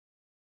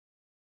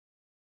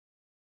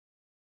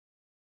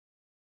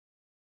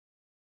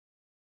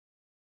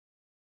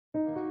Yea,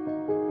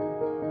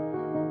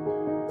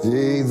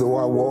 though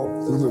I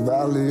walk through the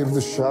valley of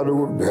the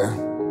shadow of death,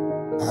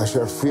 I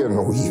shall fear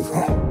no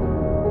evil.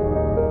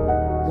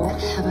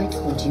 What have I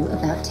told you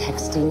about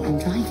texting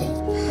and driving?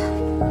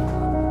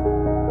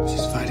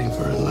 She's fighting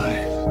for her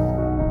life.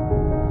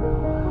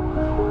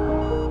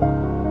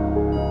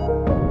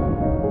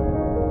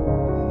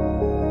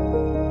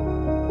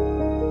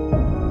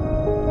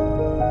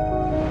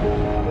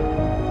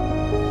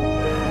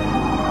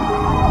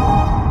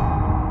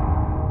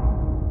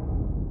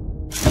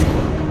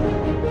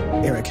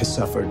 Eric has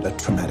suffered a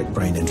traumatic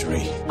brain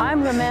injury.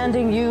 I'm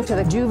remanding you to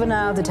the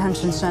Juvenile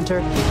Detention Center.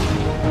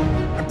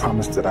 I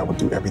promised that I would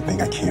do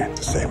everything I can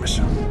to save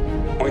Michelle.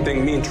 Only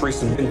thing me and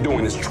Teresa have been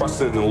doing is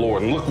trusting in the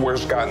Lord, and look where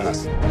it's gotten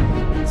us.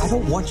 I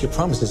don't want your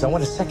promises. I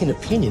want a second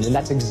opinion, and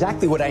that's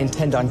exactly what I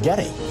intend on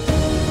getting.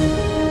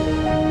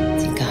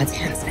 It's in God's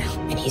hands now,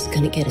 and He's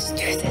gonna get us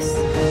through this.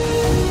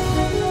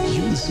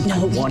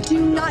 No, we do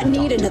not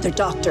need another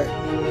doctor.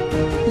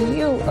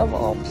 You, of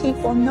all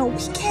people, know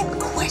we can't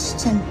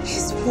question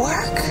His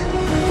work.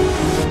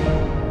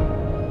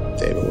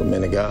 David, we're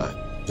men of God.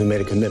 We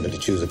made a commitment to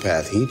choose a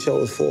path He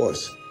chose for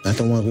us, not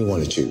the one we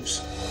want to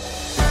choose.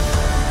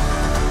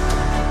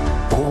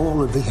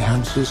 All of the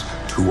answers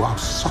to our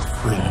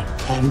suffering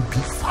can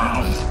be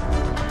found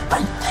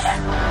right there.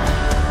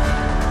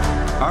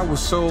 I was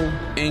so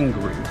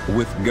angry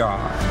with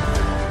God,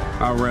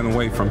 I ran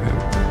away from Him.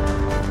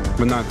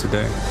 But not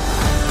today.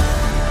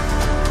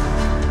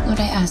 Lord,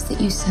 I ask that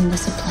you send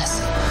us a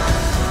blessing.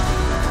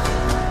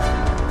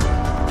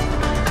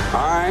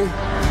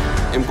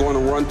 I am going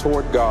to run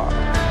toward God,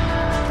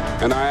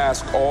 and I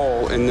ask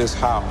all in this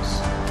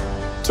house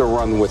to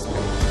run with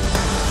me.